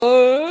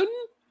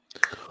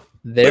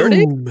There it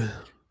is.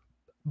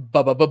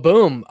 Boom.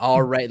 Boom.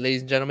 All right,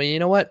 ladies and gentlemen, you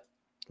know what?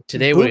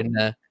 Today we're Boom.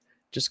 going to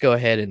just go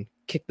ahead and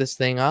kick this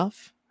thing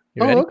off.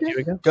 You ready? Okay. Here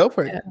we go. Go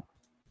for it. Yeah.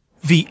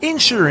 The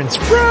Insurance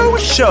Pro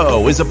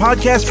Show is a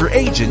podcast for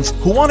agents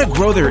who want to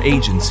grow their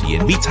agency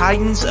and be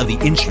titans of the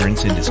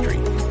insurance industry.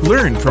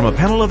 Learn from a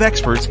panel of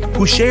experts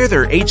who share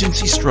their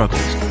agency struggles,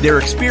 their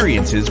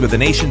experiences with the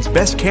nation's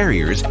best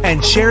carriers,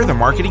 and share the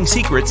marketing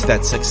secrets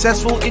that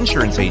successful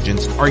insurance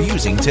agents are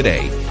using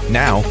today.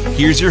 Now,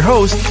 here's your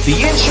host, the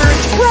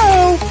Insurance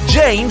Pro,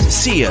 James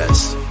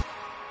Cias.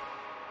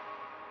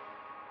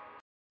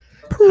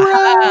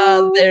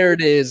 There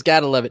it is.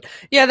 Gotta love it.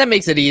 Yeah, that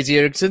makes it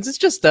easier since it's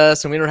just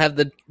us and we don't have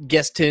the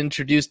guest to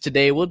introduce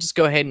today. We'll just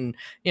go ahead and,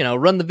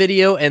 run the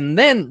video and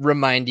then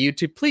remind you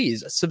to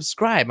please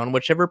subscribe on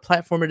whichever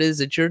platform it is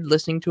that you're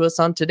listening to us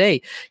on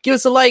today. Give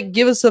us a like,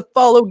 give us a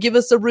follow, give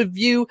us a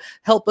review,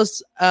 help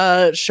us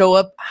show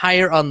up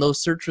higher on those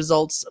search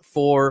results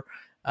for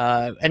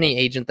any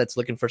agent that's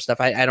looking for stuff.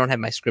 I don't have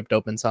my script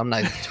open, so I'm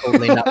not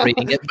totally not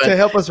reading it. But to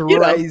help us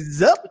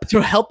rise up. To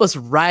help us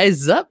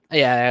rise up,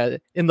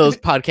 in those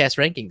podcast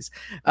rankings.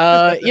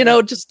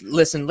 Just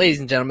listen, ladies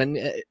and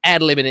gentlemen,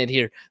 ad libbing it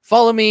here.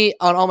 Follow me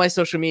on all my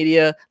social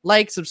media.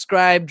 Like,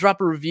 subscribe,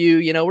 drop a review.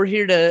 We're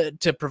here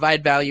to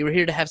provide value. We're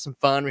here to have some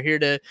fun. We're here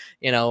to,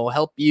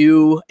 help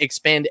you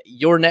expand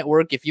your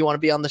network. If you want to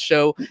be on the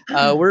show,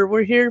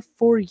 we're here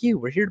for you.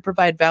 We're here to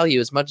provide value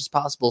as much as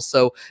possible.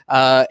 So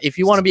if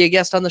you want to be a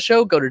guest on the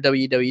show, go to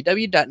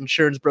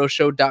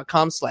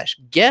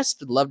www.insurancebroshow.com/guest.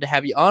 I'd love to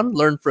have you on,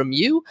 learn from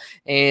you,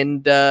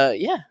 and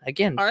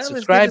again, right,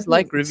 subscribe,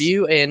 like,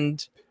 review,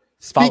 and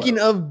speaking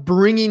follow. of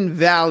bringing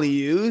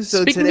value,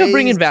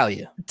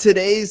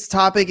 today's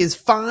topic is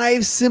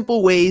 5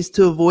 simple ways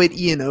to avoid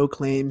E&O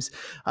claims,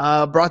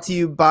 brought to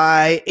you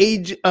by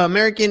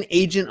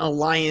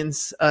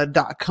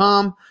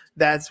AmericanAgentAlliance.com.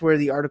 That's where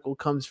the article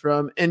comes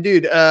from. And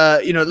dude,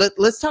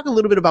 let's talk a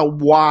little bit about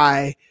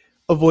why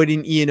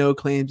avoiding E&O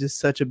claims is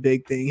such a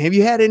big thing. Have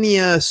you had any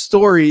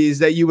stories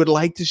that you would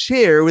like to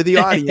share with the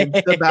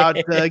audience about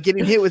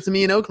getting hit with some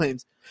E&O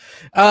claims?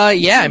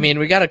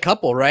 We got a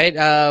couple, right?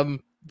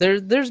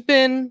 There's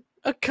been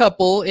a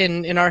couple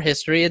in our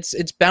history.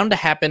 It's bound to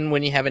happen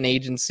when you have an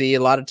agency.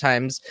 A lot of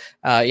times,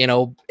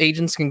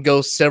 agents can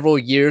go several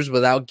years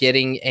without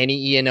getting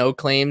any E&O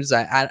claims.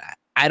 I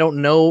don't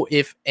know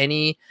if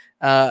any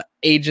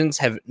agents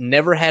have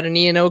never had an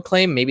E&O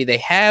claim. Maybe they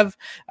have,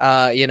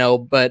 but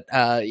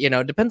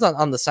it depends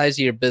on the size of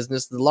your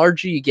business. The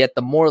larger you get,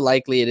 the more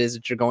likely it is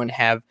that you're going to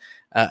have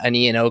an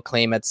E&O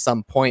claim at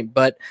some point.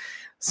 But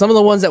some of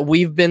the ones that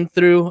we've been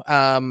through,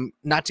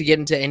 not to get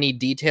into any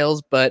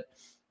details, but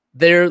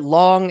they're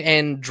long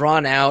and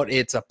drawn out.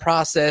 It's a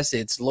process.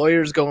 It's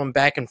lawyers going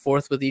back and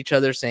forth with each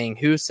other saying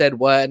who said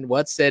what and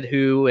what said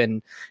who,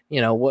 and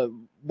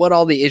what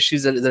all the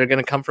issues that are going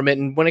to come from it.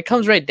 And when it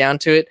comes right down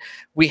to it,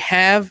 we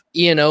have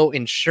E&O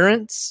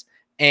insurance,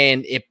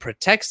 and it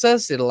protects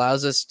us. It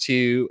allows us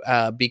to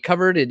be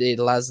covered. It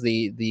allows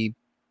the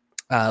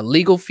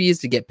legal fees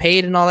to get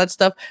paid and all that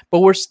stuff,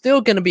 but we're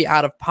still going to be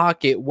out of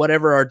pocket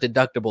whatever our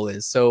deductible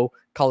is. So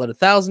call it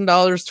 $1,000,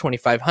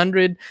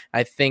 $2,500.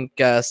 I think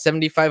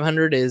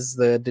 $7,500 is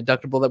the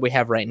deductible that we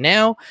have right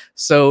now.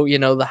 So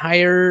the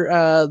higher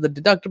the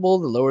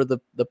deductible, the lower the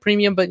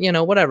premium. But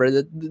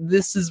whatever.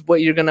 This is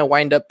what you're going to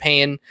wind up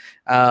paying.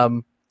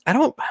 I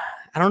don't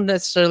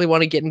necessarily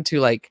want to get into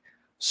like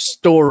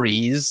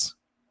stories.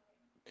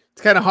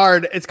 It's kind of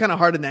hard. It's kind of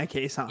hard in that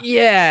case, huh?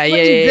 Yeah.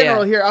 In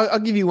general, here I'll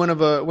give you one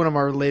of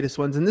our latest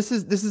ones, and this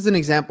is an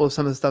example of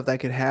some of the stuff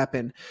that could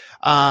happen.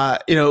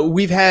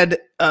 We've had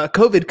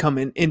COVID come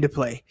into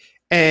play,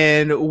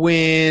 and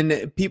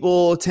when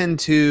people tend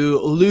to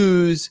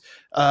lose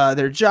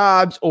their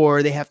jobs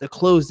or they have to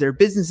close their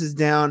businesses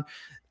down,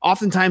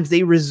 oftentimes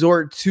they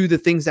resort to the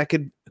things that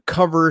could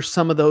cover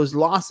some of those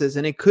losses.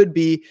 And it could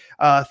be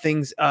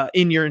things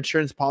in your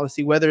insurance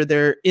policy, whether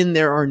they're in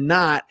there or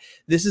not.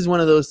 This is one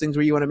of those things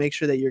where you want to make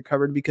sure that you're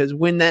covered, because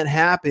when that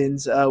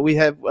happens, we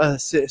have a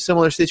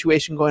similar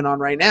situation going on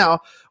right now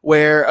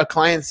where a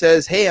client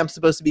says, hey, I'm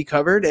supposed to be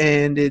covered,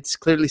 and it's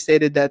clearly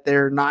stated that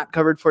they're not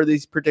covered for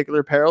these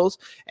particular perils.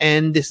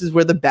 And this is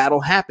where the battle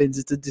happens.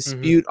 It's a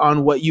dispute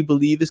on what you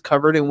believe is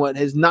covered and what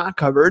is not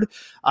covered.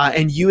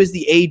 And you as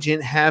the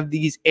agent have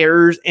these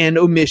errors and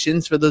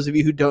omissions. For those of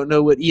you who don't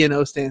know what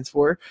E&O stands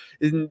for,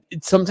 and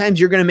sometimes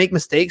you're going to make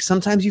mistakes.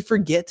 Sometimes you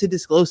forget to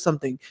disclose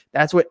something.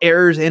 That's what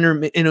errors and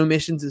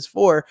omissions is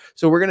for.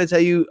 So we're going to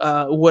tell you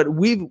what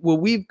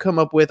we've come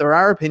up with, or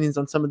our opinions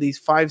on some of these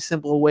 5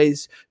 simple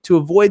ways to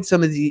avoid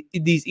some of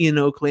these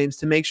E&O claims,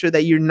 to make sure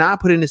that you're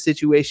not put in a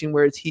situation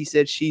where it's he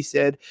said, she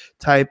said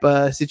type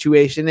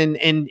situation,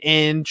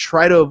 and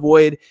try to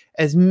avoid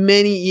as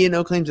many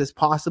E&O claims as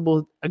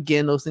possible.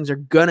 Again, those things are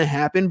going to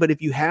happen, but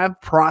if you have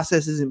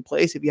processes in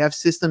place, if you have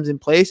systems in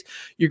place,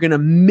 you're going to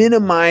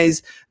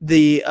minimize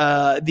the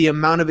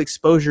amount of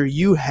exposure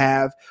you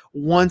have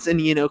once an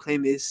E&O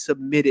claim is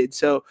submitted.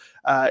 So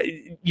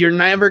you're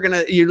never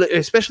going to,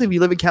 especially if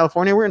you live in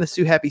California, we're in a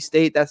sue happy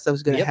state. That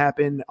stuff's going to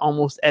happen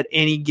almost at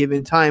any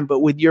given time. But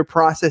with your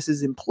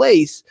processes in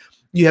place,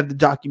 you have the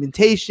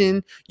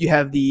documentation, you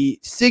have the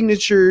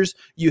signatures,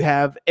 you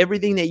have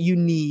everything that you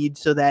need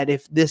so that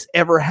if this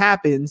ever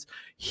happens,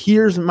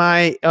 here's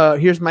my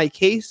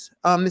case,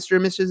 Mr.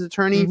 and Mrs.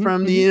 Attorney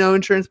from the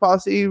insurance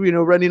policy,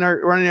 running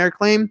our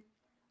claim.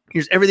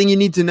 Here's everything you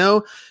need to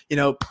know,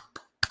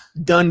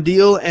 done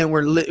deal, and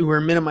we're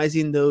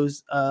minimizing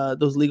those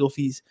legal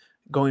fees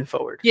going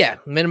forward. Yeah,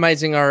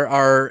 minimizing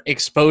our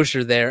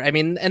exposure there. I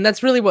mean, and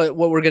that's really what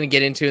we're going to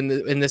get into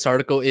in this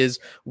article is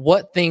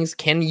what things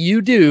can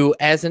you do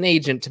as an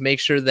agent to make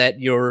sure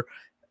that your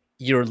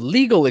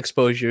legal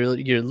exposure,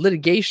 your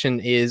litigation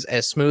is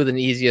as smooth and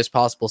easy as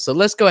possible. So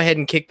let's go ahead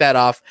and kick that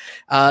off.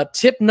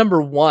 Tip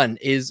number 1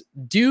 is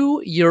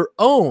do your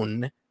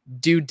own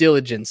due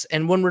diligence.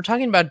 And when we're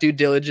talking about due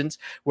diligence,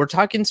 we're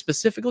talking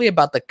specifically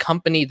about the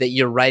company that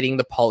you're writing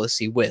the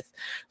policy with.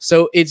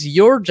 So it's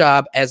your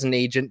job as an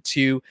agent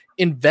to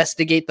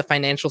investigate the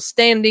financial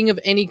standing of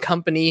any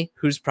company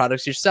whose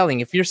products you're selling.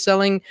 If you're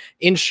selling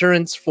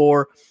insurance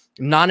for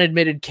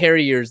non-admitted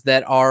carriers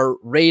that are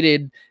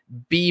rated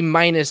B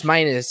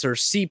or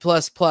C++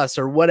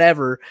 or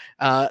whatever,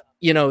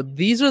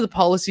 these are the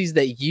policies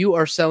that you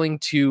are selling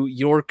to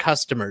your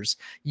customers.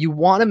 You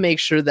want to make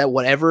sure that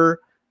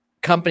whatever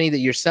company that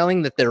you're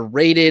selling, that they're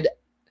rated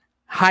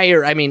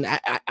higher. I mean,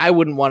 I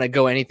wouldn't want to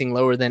go anything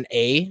lower than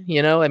A,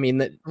 I mean,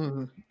 that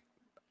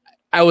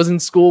I was in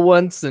school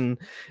once and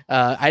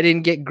I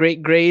didn't get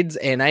great grades,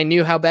 and I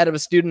knew how bad of a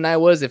student I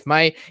was. If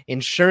my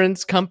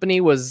insurance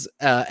company was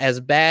as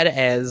bad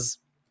as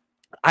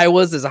I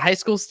was as a high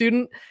school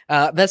student,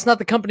 that's not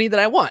the company that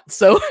I want.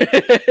 So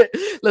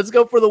let's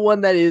go for the one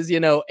that is,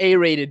 A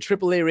rated,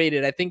 AAA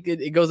rated. I think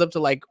it goes up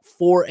to like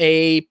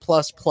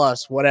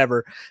 4A++,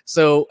 whatever.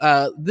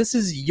 So this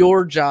is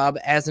your job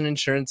as an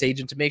insurance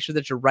agent to make sure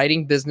that you're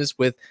writing business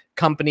with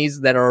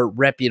companies that are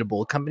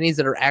reputable, companies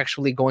that are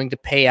actually going to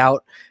pay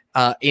out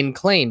in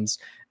claims.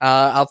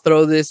 I'll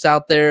throw this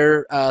out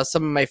there.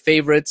 Some of my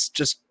favorites,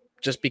 just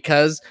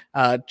because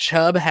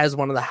Chubb has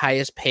one of the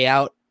highest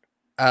payout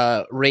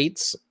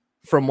rates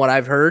from what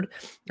I've heard,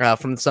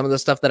 from some of the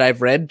stuff that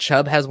I've read.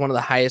 Chubb has one of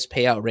the highest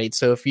payout rates.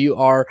 So if you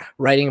are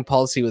writing a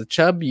policy with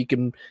Chubb, you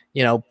can,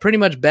 pretty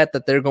much bet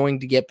that they're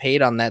going to get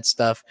paid on that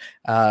stuff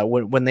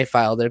when they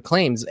file their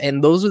claims.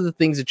 And those are the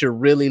things that you're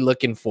really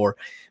looking for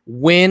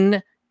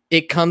when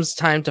it comes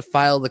time to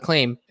file the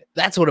claim.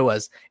 That's what it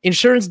was.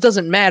 Insurance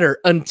doesn't matter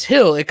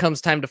until it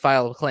comes time to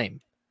file a claim,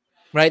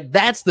 right?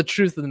 That's the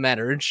truth of the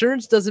matter.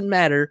 Insurance doesn't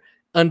matter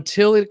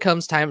until it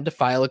comes time to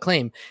file a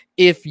claim.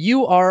 If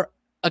you are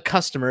a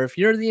customer, if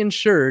you're the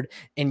insured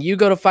and you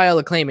go to file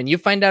a claim and you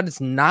find out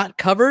it's not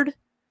covered,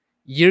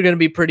 you're going to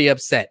be pretty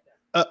upset.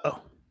 I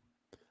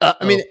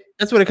mean,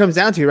 that's what it comes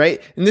down to,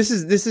 right? And this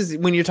is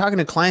when you're talking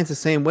to clients the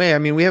same way. I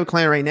mean, we have a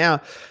client right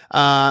now.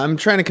 I'm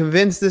trying to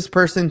convince this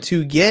person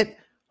to get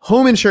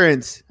home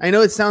insurance. I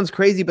know it sounds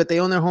crazy, but they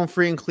own their home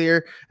free and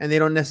clear, and they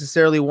don't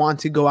necessarily want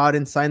to go out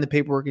and sign the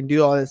paperwork and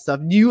do all that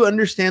stuff. You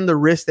understand the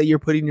risk that you're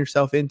putting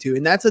yourself into,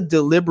 and that's a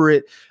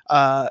deliberate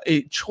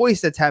a choice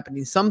that's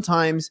happening.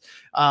 Sometimes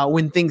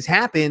when things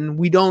happen,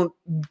 we don't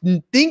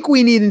think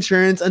we need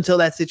insurance until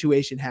that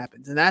situation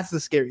happens, and that's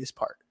the scariest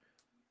part.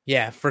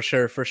 Yeah, for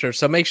sure.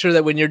 So make sure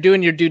that when you're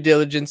doing your due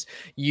diligence,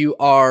 you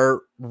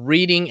are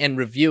reading and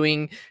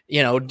reviewing,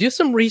 do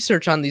some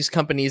research on these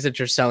companies that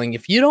you're selling.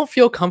 If you don't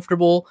feel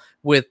comfortable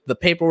with the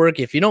paperwork,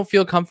 if you don't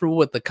feel comfortable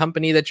with the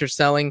company that you're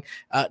selling,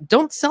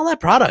 don't sell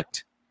that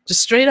product.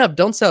 Just straight up,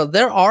 don't sell.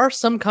 There are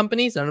some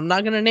companies, and I'm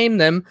not going to name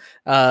them.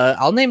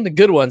 I'll name the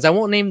good ones. I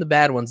won't name the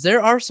bad ones.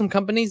 There are some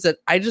companies that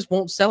I just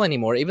won't sell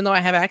anymore. Even though I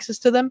have access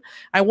to them,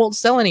 I won't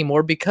sell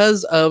anymore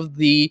because of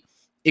the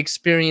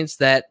experience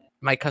that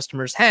my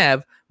customers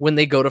have when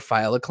they go to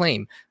file a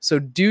claim. So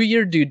do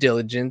your due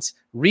diligence,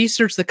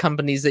 research the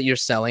companies that you're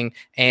selling,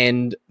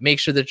 and make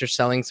sure that you're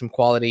selling some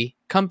quality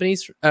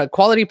companies,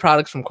 quality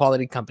products from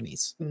quality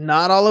companies.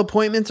 Not all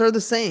appointments are the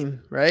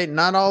same, right?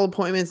 Not all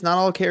appointments, not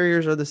all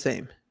carriers are the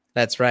same.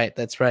 That's right.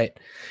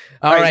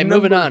 All right,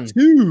 moving on.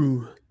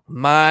 2.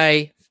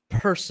 My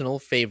personal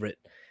favorite.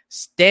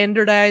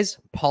 Standardize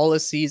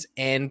policies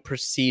and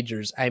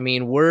procedures. I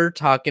mean, we're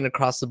talking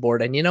across the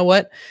board. And you know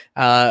what?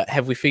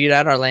 Have we figured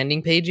out our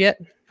landing page yet?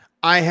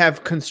 I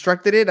have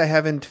constructed it. I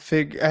haven't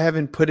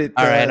put it.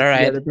 All right.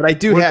 Together, but I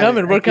do.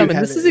 We're coming.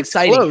 This is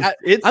exciting.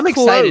 I'm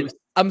close. Excited.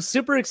 I'm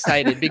super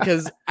excited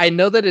because I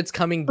know that it's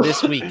coming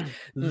this week.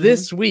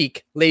 This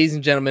week, ladies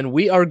and gentlemen,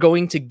 we are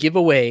going to give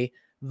away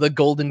the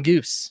Golden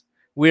Goose.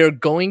 We are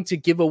going to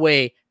give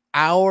away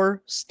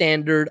our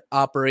standard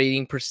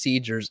operating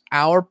procedures,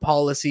 our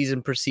policies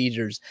and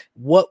procedures,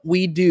 what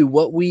we do,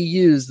 what we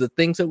use, the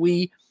things that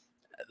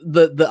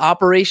the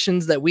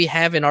operations that we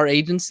have in our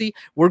agency.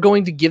 We're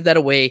going to give that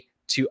away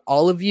to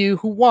all of you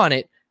who want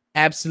it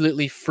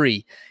absolutely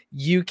free.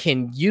 You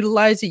can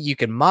utilize it, you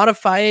can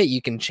modify it,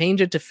 you can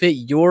change it to fit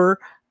your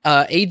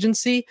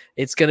agency.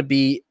 It's going to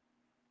be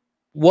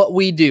what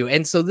we do.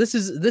 And so this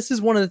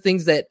is one of the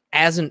things that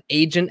as an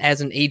agent,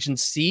 as an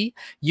agency,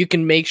 you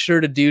can make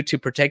sure to do to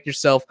protect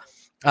yourself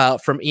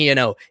from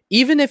E&O.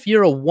 Even if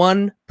you're a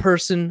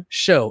one-person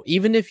show,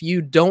 even if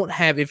you don't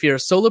have, if you're a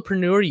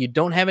solopreneur, you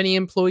don't have any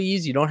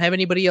employees, you don't have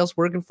anybody else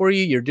working for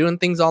you, you're doing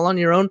things all on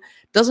your own,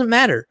 doesn't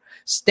matter.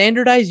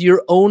 Standardize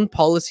your own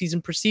policies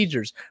and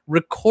procedures.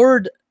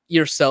 Record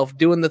yourself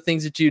doing the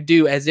things that you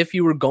do as if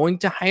you were going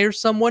to hire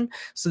someone,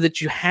 so that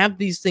you have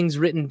these things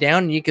written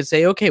down and you can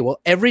say, okay, well,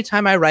 every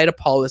time I write a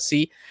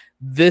policy,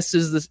 these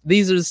are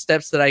the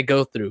steps that I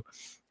go through.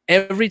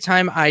 Every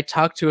time I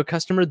talk to a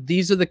customer,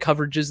 these are the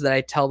coverages that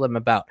I tell them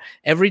about.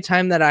 Every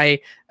time that I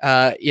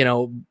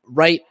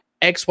write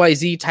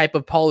XYZ type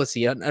of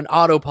policy, an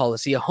auto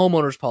policy, a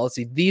homeowner's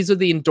policy, these are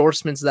the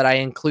endorsements that I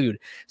include.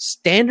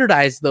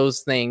 Standardize those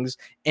things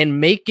and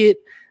make it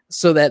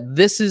so that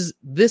this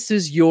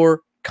is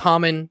your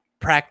common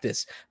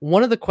practice.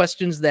 One of the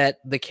questions that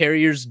the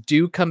carriers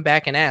do come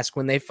back and ask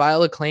when they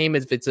file a claim,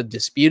 if it's a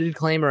disputed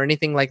claim or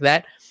anything like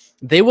that,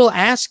 they will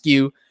ask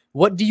you,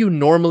 what do you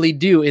normally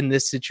do in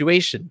this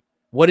situation?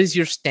 What is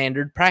your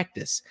standard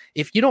practice?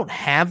 If you don't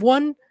have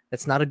one,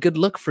 that's not a good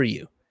look for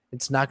you.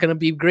 It's not going to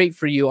be great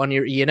for you on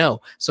your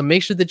E&O. So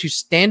make sure that you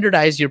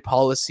standardize your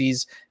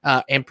policies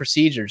and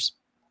procedures.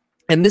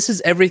 And this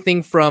is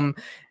everything from,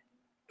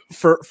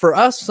 for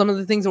us, some of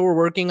the things that we're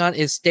working on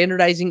is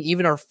standardizing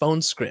even our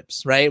phone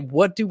scripts, right?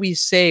 What do we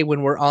say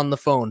when we're on the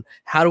phone?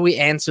 How do we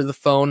answer the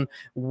phone?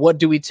 What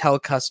do we tell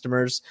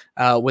customers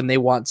when they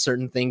want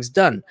certain things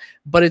done?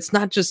 But it's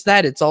not just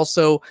that. It's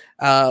also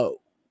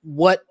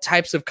what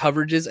types of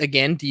coverages,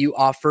 again, do you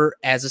offer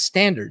as a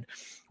standard?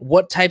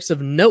 What types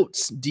of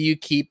notes do you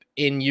keep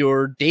in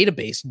your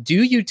database?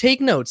 Do you take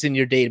notes in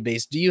your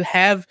database? Do you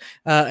have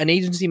an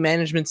agency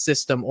management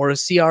system or a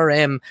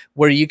CRM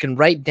where you can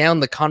write down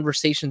the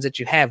conversations that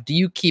you have? Do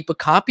you keep a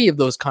copy of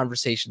those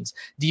conversations?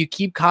 Do you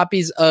keep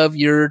copies of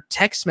your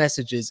text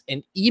messages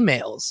and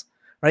emails?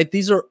 Right?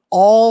 These are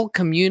all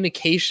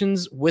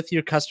communications with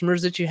your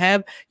customers that you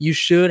have. You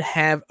should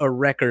have a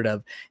record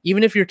of.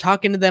 Even if you're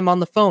talking to them on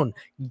the phone,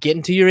 get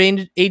into your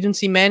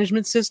agency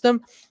management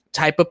system,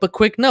 type up a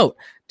quick note.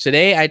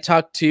 Today, I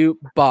talked to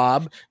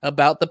Bob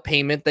about the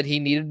payment that he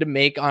needed to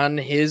make on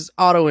his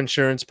auto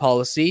insurance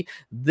policy.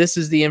 This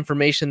is the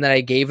information that I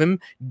gave him.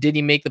 Did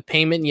he make the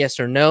payment? Yes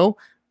or no?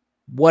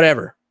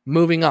 Whatever.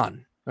 Moving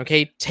on.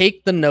 Okay.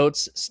 Take the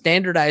notes,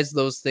 standardize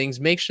those things.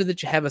 Make sure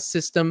that you have a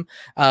system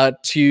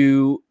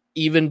to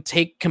even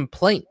take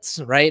complaints,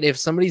 right? If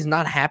somebody's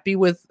not happy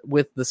with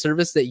the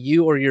service that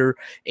you or your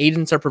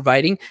agents are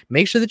providing,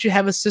 make sure that you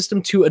have a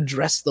system to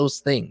address those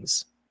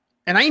things.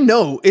 And I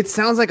know it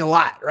sounds like a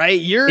lot,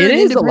 right? You're an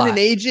independent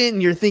agent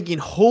and you're thinking,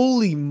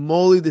 holy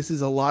moly, this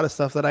is a lot of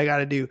stuff that I got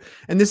to do.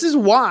 And this is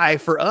why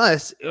for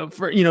us,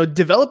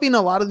 developing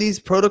a lot of these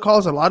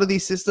protocols, a lot of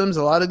these systems,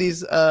 a lot of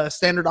these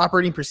standard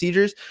operating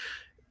procedures,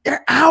 there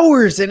are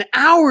hours and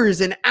hours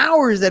and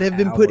hours that have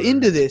been put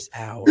into this.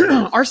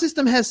 Our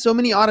system has so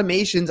many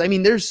automations. I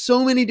mean, there's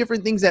so many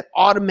different things that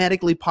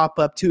automatically pop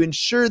up to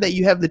ensure that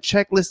you have the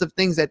checklist of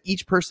things that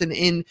each person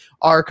in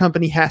our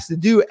company has to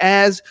do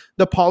as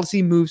the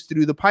policy moves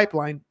through the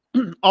pipeline.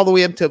 All the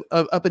way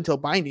up until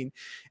binding.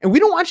 And we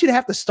don't want you to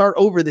have to start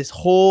over this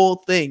whole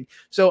thing.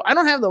 So I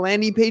don't have the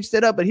landing page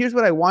set up, but here's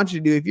what I want you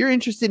to do. If you're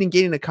interested in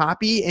getting a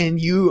copy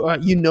and you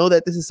know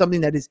that this is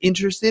something that is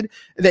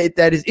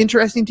that is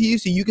interesting to you,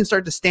 so you can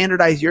start to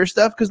standardize your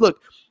stuff. Because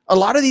look, a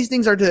lot of these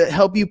things are to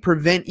help you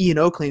prevent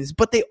E&O claims,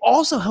 but they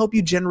also help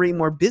you generate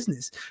more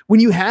business.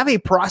 When you have a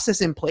process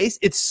in place,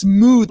 it's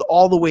smooth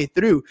all the way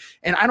through.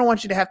 And I don't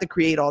want you to have to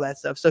create all that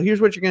stuff. So here's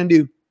what you're going to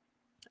do.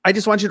 I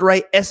just want you to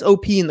write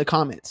SOP in the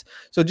comments.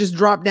 So just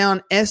drop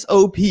down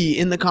SOP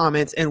in the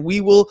comments and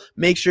we will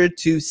make sure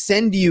to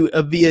send you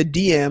via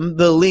DM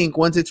the link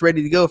once it's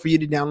ready to go for you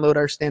to download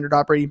our standard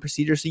operating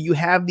procedure. So you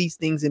have these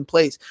things in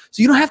place.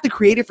 So you don't have to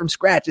create it from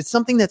scratch. It's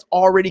something that's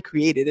already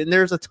created. And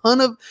there's a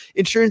ton of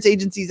insurance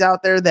agencies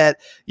out there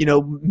that,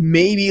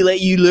 maybe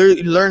let you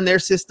learn their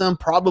system.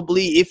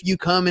 Probably if you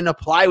come and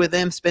apply with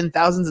them, spend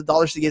thousands of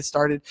dollars to get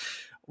started.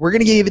 We're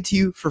going to give it to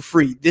you for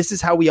free. This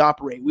is how we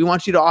operate. We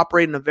want you to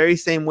operate in the very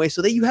same way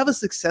so that you have a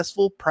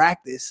successful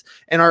practice.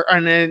 And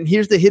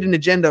here's the hidden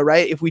agenda,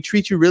 right? If we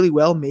treat you really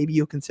well, maybe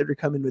you'll consider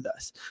coming with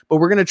us. But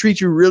we're going to treat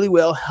you really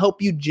well,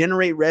 help you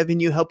generate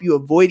revenue, help you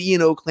avoid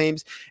E&O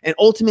claims, and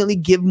ultimately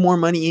give more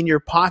money in your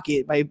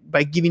pocket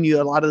by giving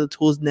you a lot of the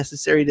tools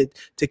necessary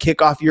to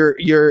kick off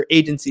your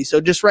agency. So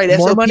just write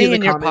more SOP money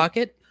in your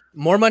pocket,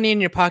 more money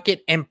in your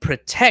pocket, and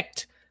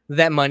protect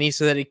that money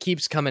so that it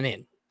keeps coming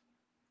in.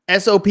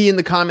 SOP in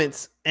the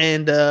comments,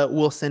 and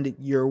we'll send it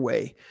your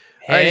way.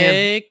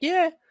 Heck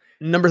yeah.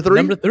 Number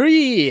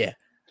three.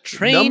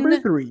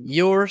 Train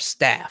your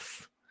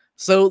staff.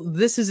 So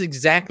this is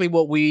exactly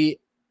what we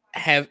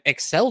have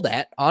excelled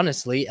at,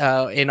 honestly,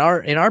 in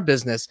our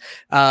business.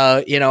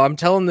 I'm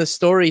telling this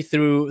story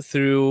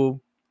through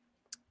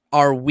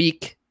our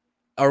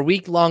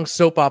week-long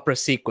soap opera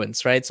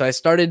sequence, right? So I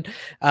started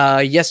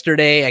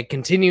yesterday. I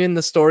continue in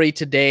the story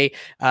today.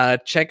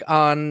 Check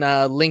on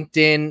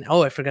LinkedIn.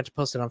 Oh, I forgot to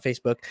post it on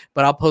Facebook,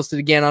 but I'll post it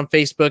again on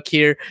Facebook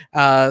here.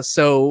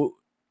 So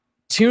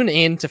tune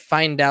in to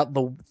find out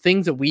the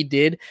things that we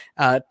did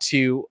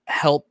to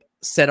help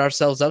set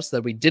ourselves up so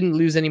that we didn't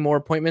lose any more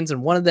appointments.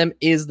 And one of them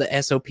is the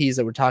SOPs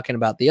that we're talking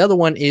about. The other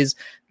one is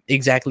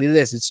exactly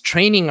this. It's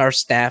training our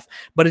staff,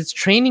 but it's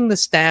training the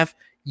staff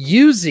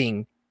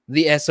using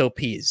the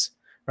SOPs,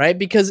 right?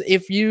 Because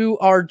if you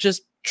are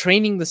just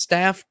training the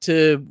staff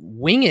to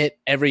wing it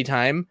every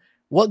time,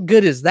 what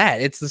good is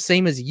that? It's the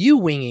same as you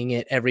winging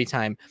it every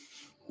time.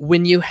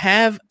 When you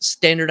have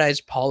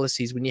standardized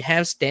policies, when you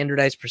have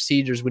standardized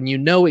procedures, when you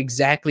know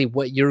exactly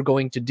what you're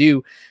going to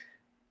do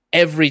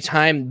every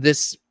time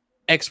this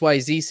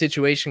XYZ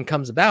situation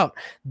comes about,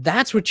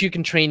 that's what you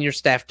can train your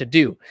staff to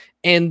do.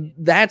 And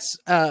that's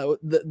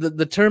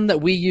the term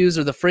that we use,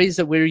 or the phrase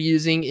that we're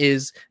using,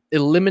 is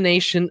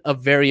elimination of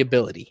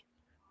variability,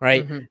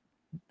 right? Mm-hmm.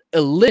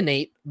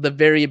 Eliminate the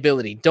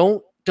variability.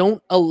 Don't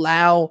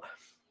allow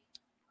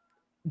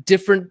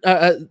different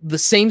the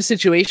same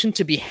situation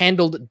to be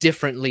handled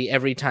differently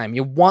every time.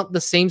 You want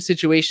the same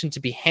situation to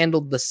be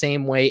handled the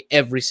same way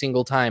every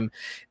single time,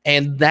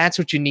 and that's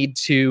what you need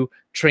to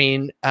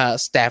train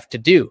staff to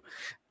do.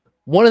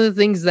 One of the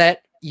things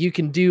that you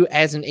can do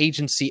as an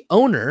agency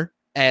owner,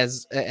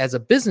 as a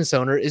business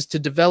owner, is to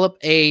develop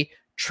a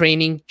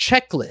training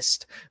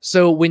checklist.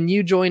 So when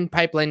you join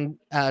Pipeline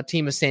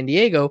Team of San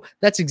Diego,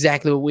 that's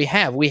exactly what we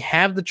have. We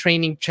have the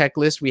training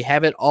checklist. We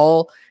have it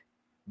all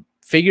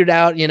figured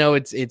out. You know,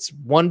 it's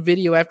one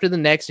video after the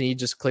next, and you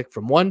just click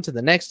from one to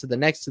the next, to the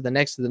next, to the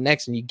next, to the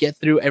next, and you get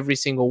through every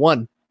single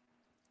one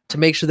to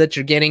make sure that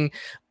you're getting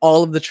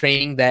all of the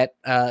training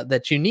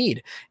that you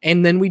need.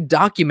 And then we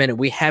document it.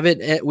 We have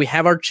it. We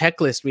have our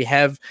checklist. We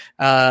have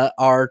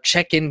our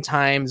check-in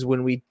times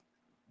when we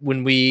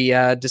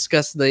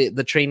discuss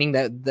the training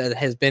that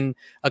has been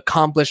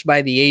accomplished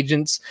by the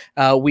agents.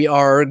 We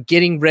are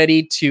getting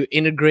ready to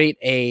integrate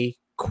a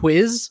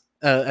quiz,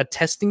 a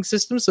testing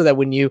system, so that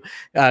when you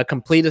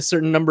complete a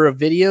certain number of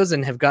videos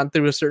and have gone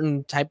through a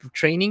certain type of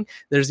training,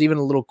 there's even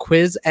a little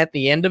quiz at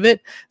the end of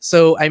it.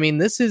 So, I mean,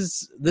 this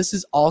is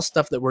all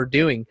stuff that we're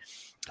doing.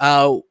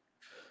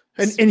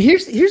 And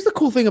here's the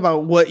cool thing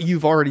about what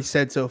you've already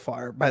said so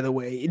far, by the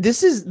way.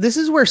 This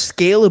is where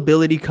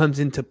scalability comes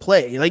into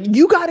play. Like,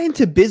 you got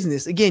into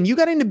business. Again, you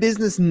got into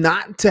business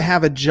not to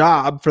have a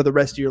job for the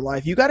rest of your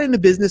life. You got into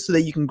business so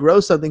that you can grow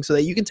something, so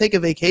that you can take a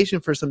vacation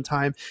for some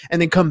time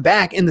and then come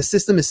back and the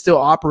system is still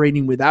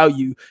operating without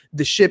you.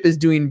 The ship is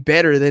doing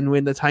better than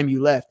when the time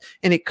you left.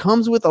 And it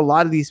comes with a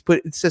lot of these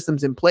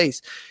systems in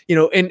place, you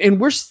know, and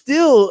we're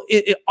still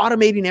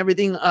automating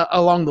everything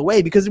along the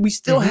way, because we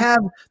still have,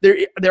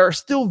 there are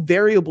still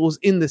variables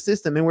in the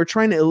system, and we're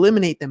trying to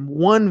eliminate them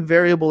one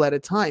variable at a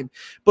time.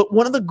 But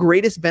one of the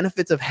greatest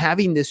benefits of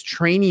having this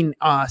training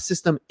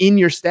system in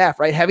your staff,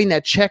 right? Having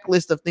that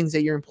checklist of things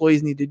that your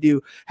employees need to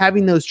do,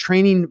 having those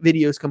training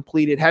videos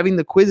completed, having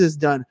the quizzes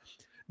done,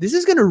 this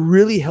is going to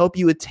really help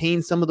you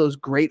attain some of those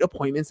great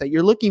appointments that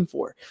you're looking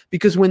for.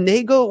 Because when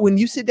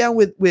you sit down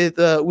with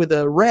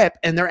a rep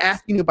and they're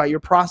asking you about your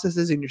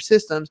processes and your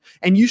systems,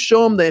 and you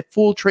show them the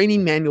full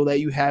training manual that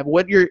you have,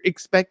 what you're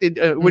expected,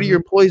 what your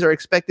employees are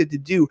expected to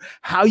do,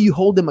 how you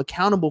hold them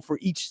accountable for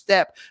each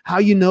step, how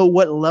you know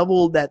what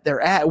level that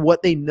they're at,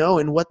 what they know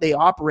and what they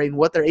operate and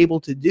what they're able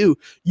to do,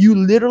 you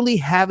literally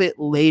have it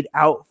laid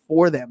out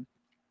for them.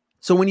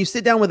 So when you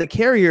sit down with a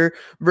carrier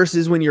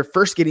versus when you're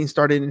first getting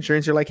started in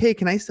insurance, you're like, hey,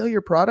 can I sell your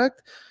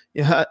product?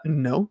 Yeah,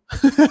 no.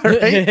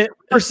 Right?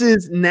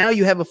 Versus now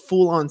you have a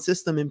full-on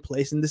system in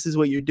place, and this is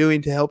what you're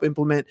doing to help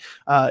implement,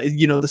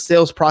 the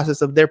sales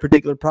process of their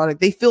particular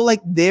product. They feel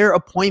like their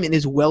appointment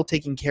is well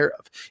taken care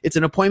of. It's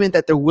an appointment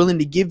that they're willing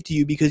to give to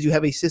you because you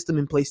have a system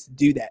in place to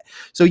do that.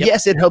 So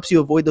yes, it helps you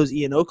avoid those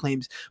E&O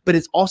claims, but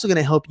it's also going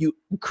to help you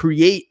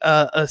create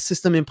a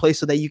system in place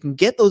so that you can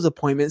get those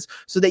appointments,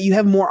 so that you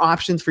have more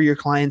options for your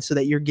clients, so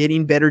that you're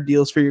getting better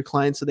deals for your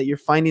clients, so that you're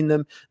finding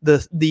them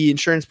the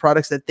insurance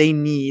products that they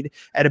need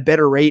at a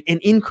better rate,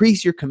 and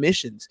increase your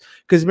commissions.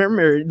 Because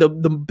remember,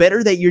 the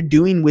better that you're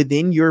doing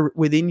within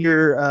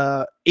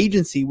your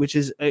agency, which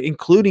is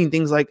including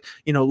things like,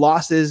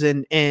 losses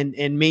and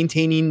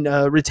maintaining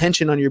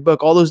retention on your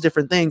book, all those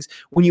different things.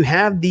 When you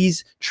have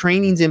these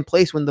trainings in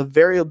place, when the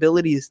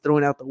variability is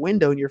thrown out the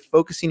window and you're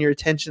focusing your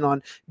attention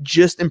on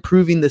just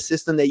improving the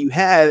system that you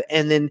have,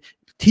 and then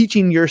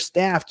teaching your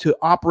staff to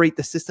operate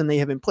the system they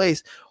have in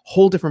place,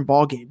 whole different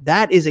ballgame.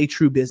 That is a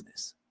true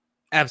business.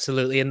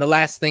 Absolutely. And the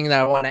last thing that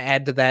I want to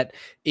add to that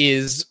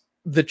is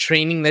the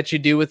training that you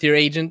do with your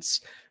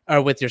agents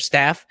or with your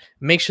staff.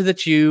 Make sure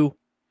that you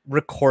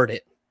record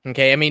it.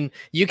 Okay. I mean,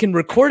 you can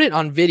record it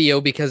on video,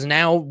 because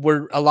now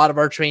a lot of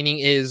our training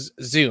is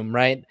Zoom,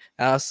 right?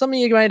 Some of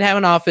you might have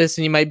an office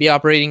and you might be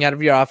operating out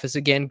of your office.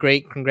 Again,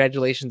 great.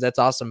 Congratulations. That's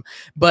awesome.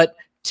 But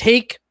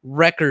take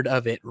record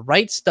of it,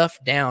 write stuff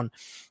down.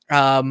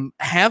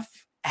 Have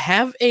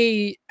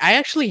I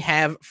actually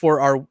have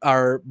for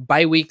our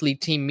biweekly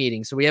team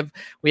meeting. So we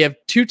have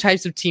two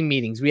types of team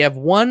meetings. We have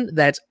one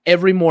that's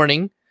every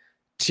morning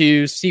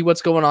to see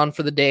what's going on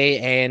for the day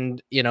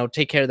and,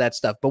 take care of that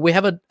stuff. But we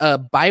have a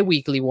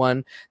bi-weekly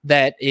one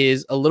that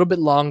is a little bit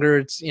longer.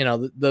 It's,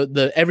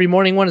 the every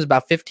morning one is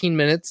about 15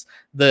 minutes.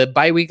 The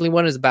bi-weekly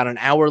one is about an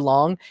hour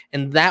long.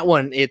 And that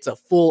one, it's a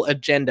full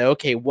agenda.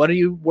 Okay, what are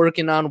you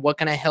working on? What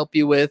can I help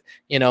you with?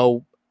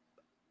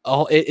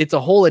 It's a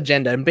whole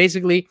agenda. And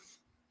basically,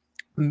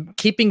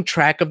 keeping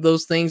track of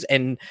those things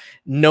and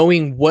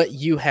knowing what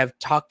you have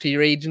talked to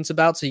your agents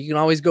about, so you can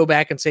always go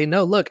back and say,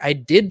 no, look, I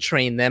did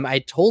train them, I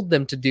told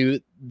them to do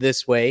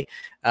this way,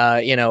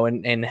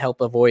 and help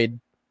avoid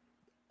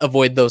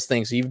those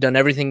things. So you've done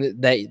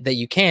everything that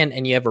you can,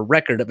 and you have a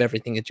record of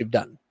everything that you've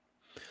done.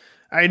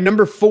 All right,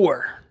 number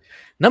four,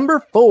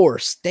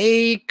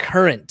 stay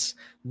current.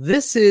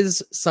 This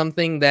is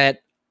something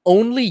that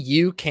only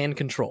you can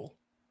control.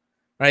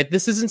 Right?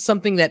 This isn't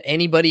something that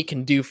anybody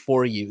can do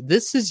for you.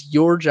 This is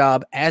your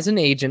job as an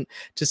agent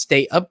to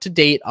stay up to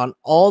date on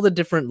all the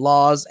different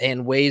laws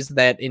and ways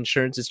that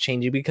insurance is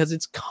changing, because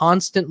it's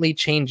constantly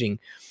changing.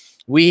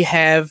 We've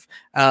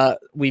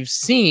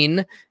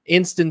seen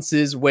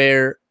instances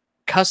where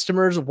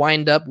customers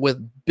wind up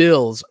with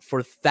bills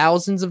for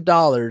thousands of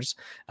dollars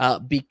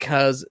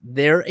because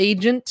their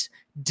agent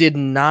did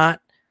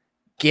not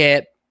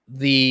get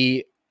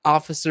the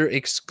officer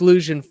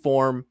exclusion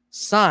form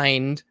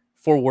signed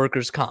for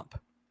workers' comp,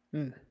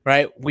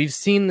 right? We've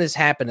seen this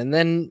happen. And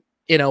then,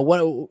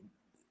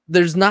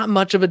 there's not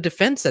much of a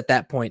defense at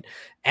that point.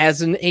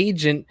 As an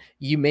agent,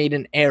 you made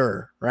an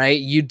error, right?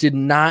 You did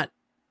not,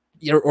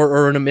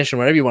 or an omission,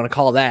 whatever you want to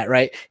call that,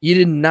 right? You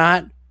did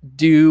not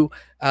do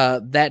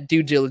that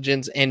due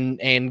diligence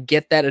and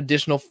get that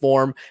additional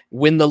form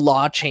when the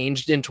law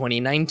changed in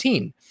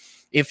 2019.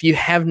 If you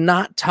have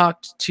not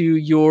talked to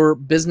your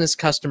business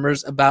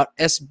customers about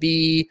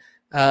SB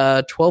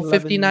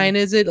 1259,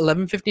 is it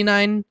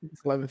 1159?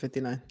 It's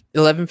 1159.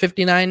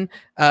 1159.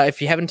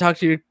 If you haven't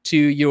talked to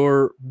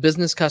your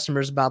business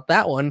customers about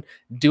that one,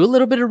 do a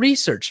little bit of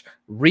research,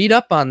 read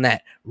up on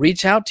that,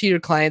 reach out to your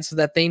clients so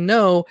that they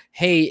know,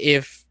 hey,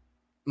 if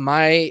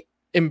my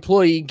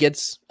employee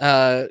contracts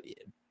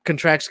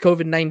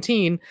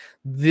COVID-19,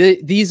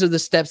 these are the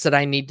steps that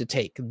I need to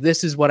take.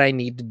 This is what I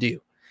need to do.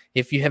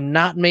 If you have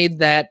not made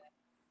that,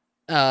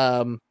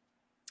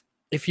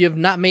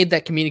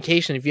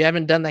 communication, if you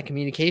haven't done that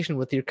communication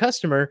with your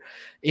customer,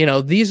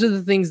 these are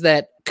the things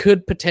that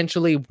could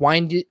potentially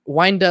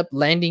wind up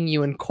landing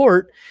you in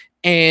court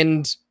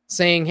and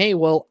saying, hey,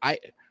 well, I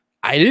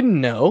didn't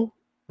know,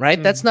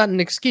 right? That's not an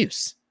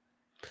excuse.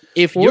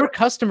 If your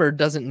customer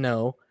doesn't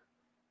know,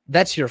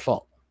 that's your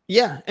fault.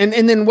 Yeah.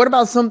 And then what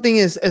about something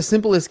as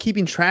simple as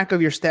keeping track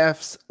of your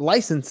staff's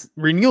license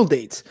renewal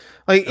dates?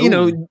 Like,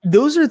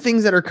 those are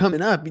things that are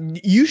coming up.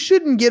 You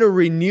shouldn't get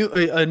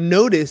a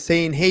notice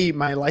saying, hey,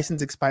 my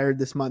license expired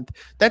this month.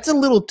 That's a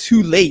little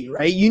too late,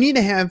 right? You need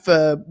to have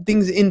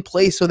things in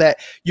place so that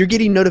you're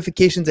getting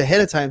notifications ahead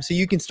of time. So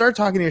you can start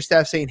talking to your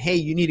staff saying, hey,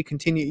 you need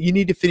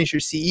to finish your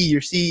CE.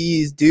 Your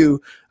CE is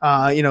due,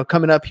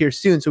 coming up here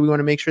soon. So we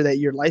want to make sure that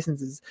your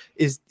license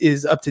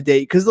is up to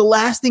date. Because the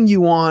last thing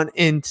you want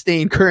in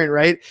staying current,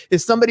 right,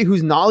 is somebody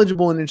who's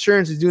knowledgeable in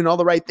insurance, is doing all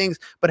the right things,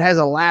 but has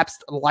a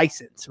lapsed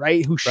license,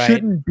 right? Who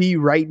shouldn't be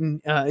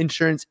writing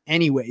insurance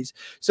anyways.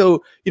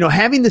 So,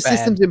 having the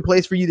systems in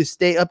place for you to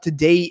stay up to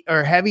date,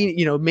 or having,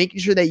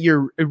 making sure that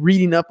you're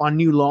reading up on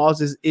new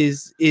laws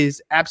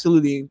is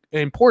absolutely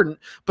important,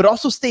 but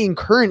also staying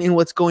current in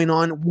what's going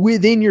on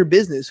within your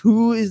business.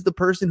 Who is the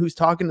person who's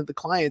talking to the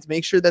clients?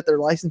 Make sure that their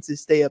licenses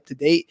stay up to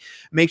date.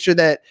 Make sure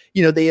that,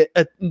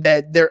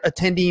 that they're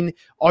attending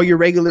all your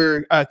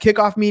regular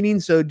kickoff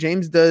meetings. So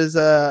James does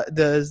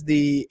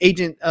the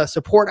agent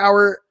support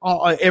hour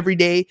every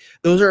day.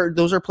 Those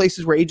are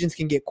places where agents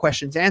can get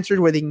questions answered,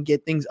 where they can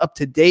get things up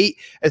to date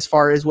as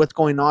far as what's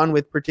going on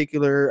with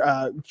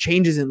particular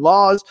changes in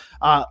laws,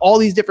 all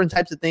these different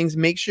types of things.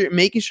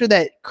 Making sure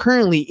that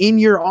currently in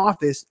your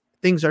office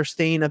things are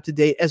staying up to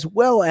date, as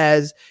well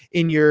as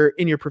in your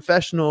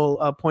professional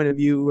point of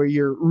view, where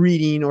you're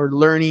reading or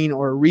learning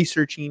or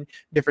researching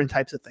different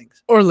types of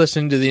things, or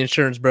listening to the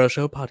Insurance Bro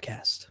Show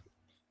podcast.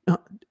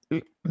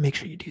 Make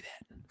sure you do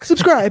that.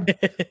 Subscribe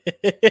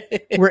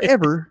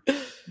wherever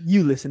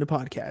you listen to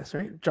podcasts,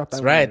 right? Drop that.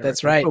 That's right.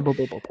 That's right.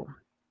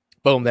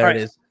 Boom. There it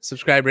is.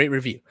 Subscribe, rate,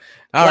 review.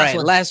 All right.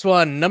 Last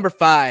one. Number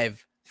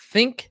 5.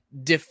 Think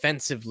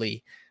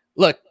defensively.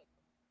 Look,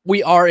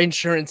 we are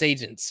insurance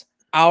agents.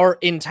 Our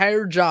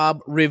entire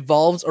job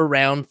revolves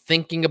around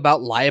thinking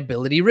about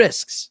liability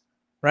risks,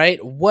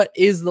 right? What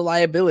is the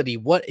liability?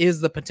 What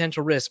is the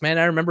potential risk? Man,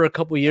 I remember a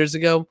couple years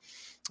ago,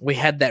 we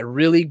had that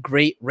really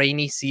great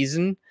rainy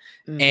season,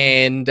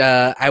 and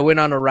I went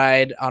on a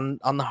ride on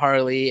the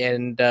Harley,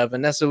 and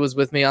Vanessa was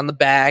with me on the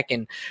back,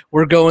 and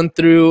we're going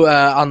through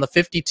on the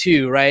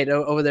 52, right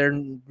over there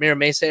in Mira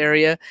Mesa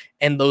area,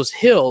 and those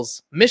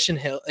hills, Mission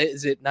Hill,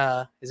 is it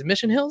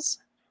Mission Hills?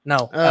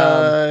 No.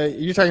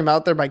 You're talking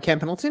about there by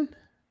Camp Pendleton?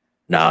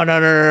 No,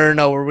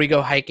 where we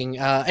go hiking.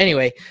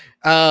 Anyway,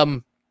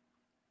 Dang,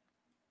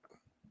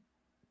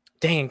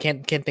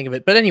 can't think of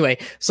it. But anyway,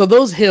 so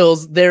those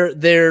hills,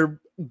 they're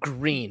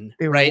green,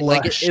 right?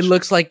 Like it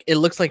looks like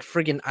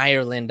friggin'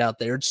 Ireland out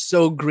there. It's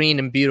so green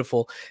and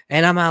beautiful.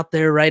 And I'm out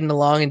there riding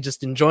along and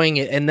just enjoying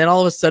it. And then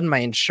all of a sudden my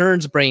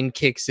insurance brain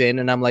kicks in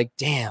and I'm like,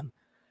 damn,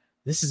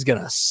 this is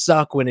gonna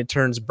suck when it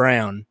turns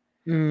brown.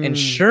 And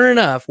sure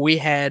enough, we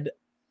had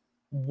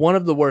one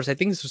of the worst, I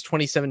think this was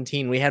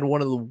 2017. We had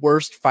one of the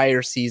worst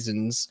fire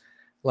seasons.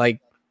 Like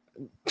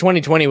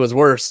 2020 was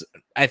worse,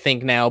 I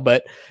think now,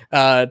 but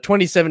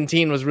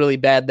 2017 was really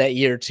bad that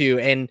year too.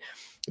 And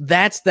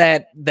that's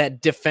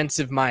that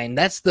defensive mind.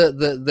 That's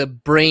the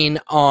brain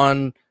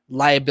on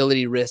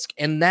liability risk.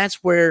 And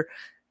that's where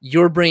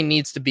your brain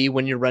needs to be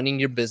when you're running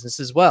your business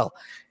as well.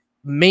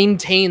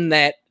 Maintain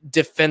that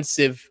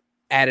defensive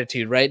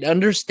attitude, right?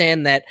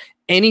 Understand that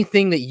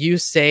anything that you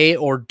say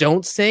or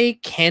don't say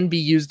can be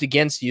used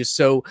against you.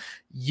 So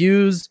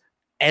use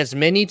as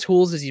many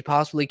tools as you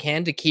possibly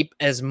can to keep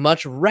as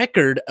much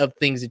record of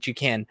things that you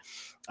can.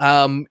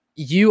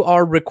 You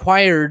are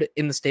required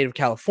in the state of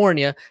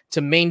California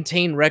to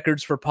maintain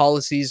records for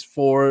policies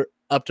for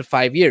up to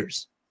 5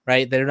 years,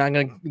 right? They're not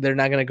going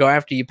to go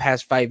after you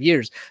past 5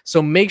 years.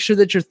 So make sure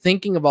that you're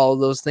thinking of all of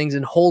those things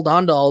and hold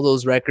on to all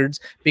those records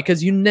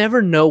because you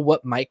never know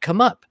what might come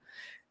up.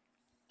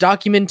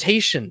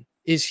 Documentation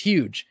is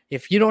huge.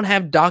 If you don't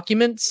have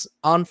documents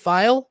on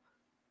file,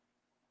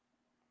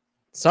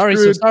 sorry,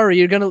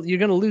 you're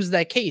gonna lose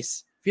that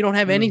case. If you don't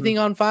have anything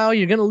on file,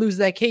 you're gonna lose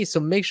that case. So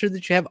make sure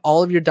that you have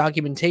all of your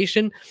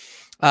documentation.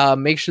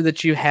 Make sure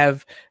that you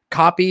have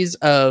copies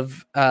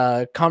of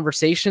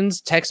conversations,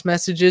 text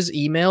messages,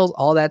 emails,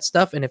 all that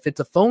stuff. And if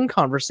it's a phone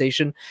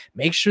conversation,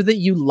 make sure that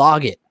you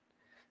log it.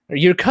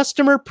 Your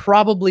customer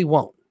probably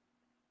won't.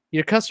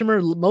 Your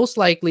customer most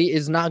likely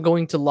is not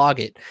going to log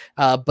it,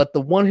 but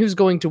the one who's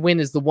going to win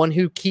is the one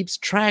who keeps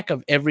track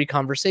of every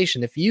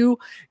conversation. If you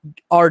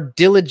are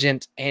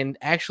diligent and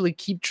actually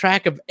keep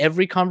track of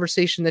every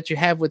conversation that you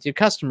have with your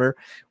customer,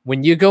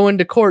 when you go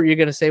into court, you're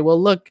going to say, well,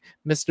 look,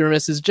 Mr. and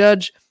Mrs.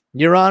 Judge,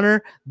 Your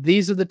Honor,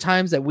 these are the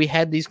times that we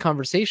had these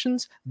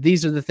conversations.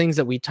 These are the things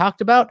that we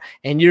talked about.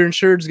 And your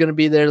insured is going to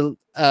be there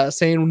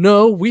saying,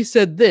 no, we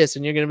said this.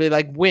 And you're going to be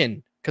like,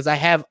 when? Because I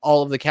have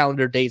all of the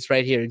calendar dates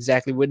right here,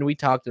 exactly when we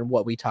talked and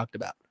what we talked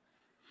about.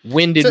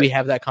 When did we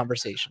have that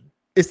conversation?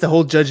 It's the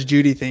whole Judge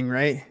Judy thing,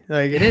 right?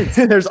 Like it is.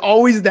 There's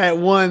always that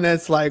one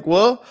that's like,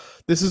 well,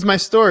 this is my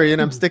story and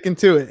I'm sticking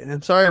to it. And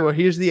I'm sorry, well,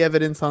 here's the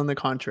evidence on the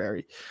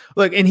contrary.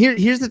 Look, and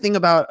here's the thing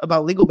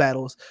about legal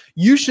battles.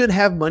 You should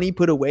have money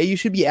put away. You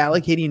should be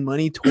allocating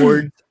money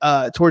towards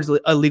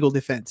a legal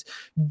defense.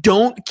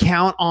 Don't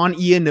count on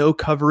E&O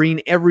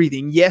covering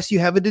everything. Yes, you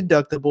have a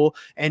deductible,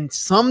 and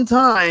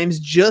sometimes,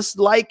 just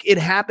like it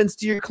happens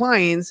to your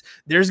clients,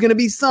 there's going to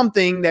be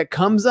something that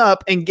comes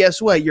up, and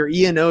guess what? Your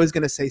E&O is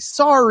going to say,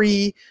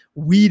 sorry,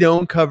 we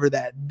don't cover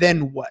that.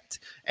 Then what?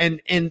 And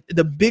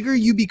the bigger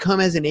you become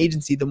as an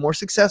agency, the more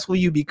successful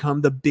you become,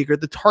 the bigger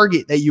the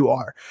target that you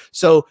are.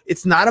 So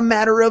it's not a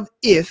matter of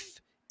if,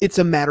 it's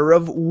a matter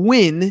of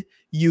when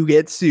you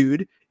get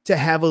sued to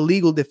have a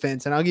legal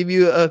defense. And I'll give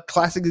you a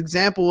classic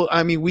example.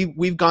 I mean,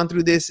 we've gone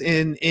through this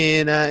in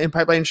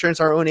Pipeline Insurance,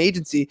 our own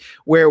agency,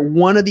 where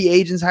one of the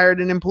agents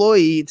hired an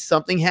employee,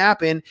 something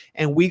happened,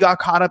 and we got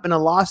caught up in a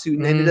lawsuit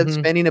and ended up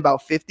spending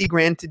about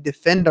 $50,000 to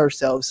defend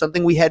ourselves,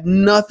 something we had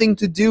nothing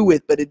to do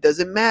with. But it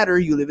doesn't matter.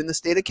 You live in the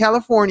state of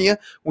California.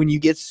 When you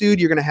get sued,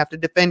 you're going to have to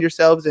defend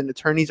yourselves, and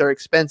attorneys are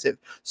expensive.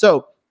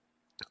 So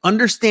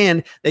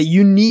understand that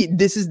you need,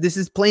 this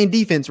is playing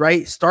defense,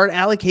 right? Start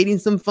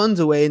allocating some funds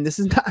away. And this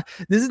is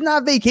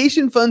not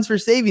vacation funds for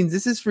savings.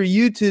 This is for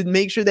you to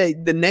make sure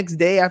that the next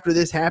day after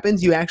this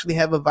happens, you actually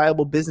have a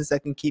viable business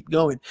that can keep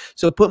going.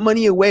 So put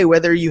money away,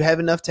 whether you have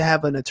enough to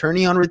have an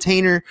attorney on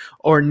retainer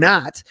or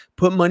not.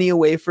 Put money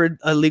away for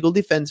a legal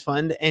defense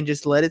fund and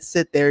just let it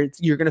sit there.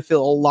 You're going to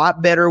feel a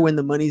lot better when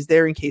the money's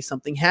there in case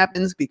something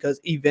happens, because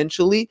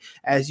eventually,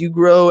 as you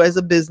grow as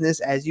a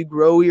business, as you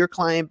grow your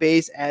client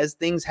base, as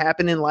things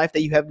happen in life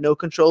that you have no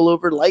control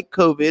over, like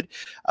COVID,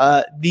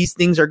 these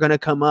things are going to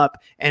come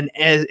up. And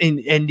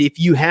if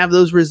you have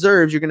those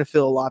reserves, you're going to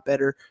feel a lot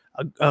better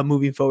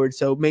moving forward.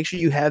 So make sure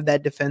you have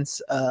that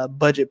defense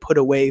budget put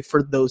away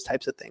for those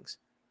types of things.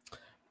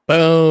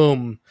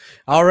 Boom.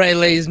 All right,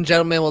 ladies and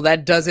gentlemen. Well,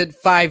 that does it.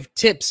 5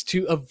 tips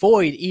to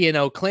avoid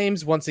E&O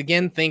claims. Once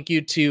again, thank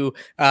you to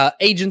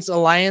Agents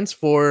Alliance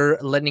for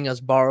letting us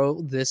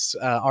borrow this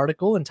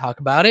article and talk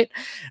about it.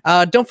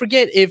 Don't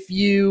forget, if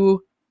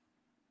you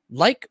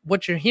like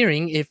what you're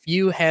hearing, if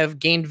you have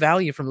gained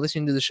value from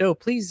listening to the show,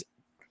 please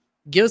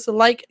give us a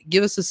like,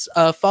 give us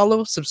a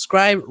follow,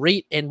 subscribe,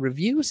 rate, and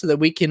review so that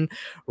we can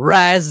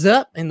rise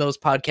up in those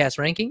podcast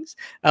rankings.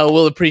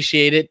 We'll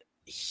appreciate it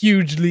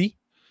hugely.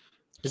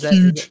 Is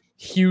that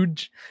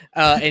huge?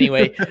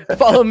 Anyway,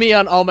 follow me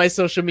on all my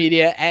social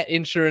media at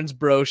Insurance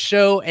Bro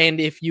Show.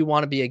 And if you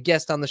want to be a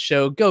guest on the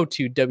show, go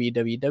to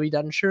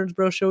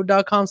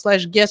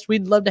www.insurancebroShow.com/guest.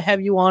 We'd love to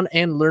have you on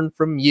and learn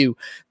from you.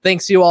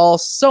 Thanks you all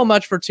so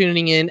much for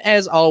tuning in.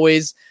 As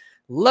always,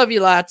 love you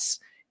lots.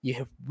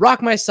 You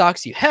rock my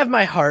socks. You have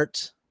my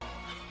heart.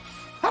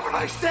 Have a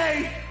nice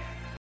day.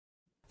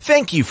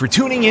 Thank you for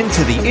tuning in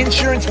to the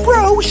Insurance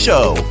Bro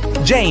Show.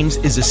 James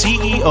is the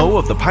CEO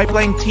of the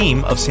Pipeline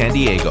team of San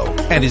Diego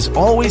and is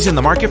always in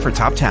the market for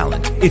top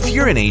talent. If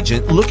you're an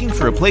agent looking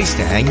for a place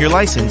to hang your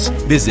license,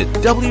 visit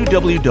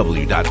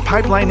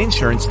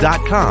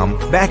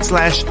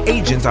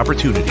www.pipelineinsurance.com/agent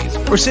opportunities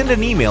or send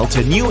an email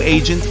to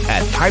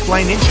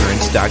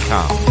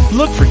newagent@pipelineinsurance.com.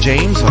 Look for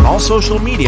James on all social media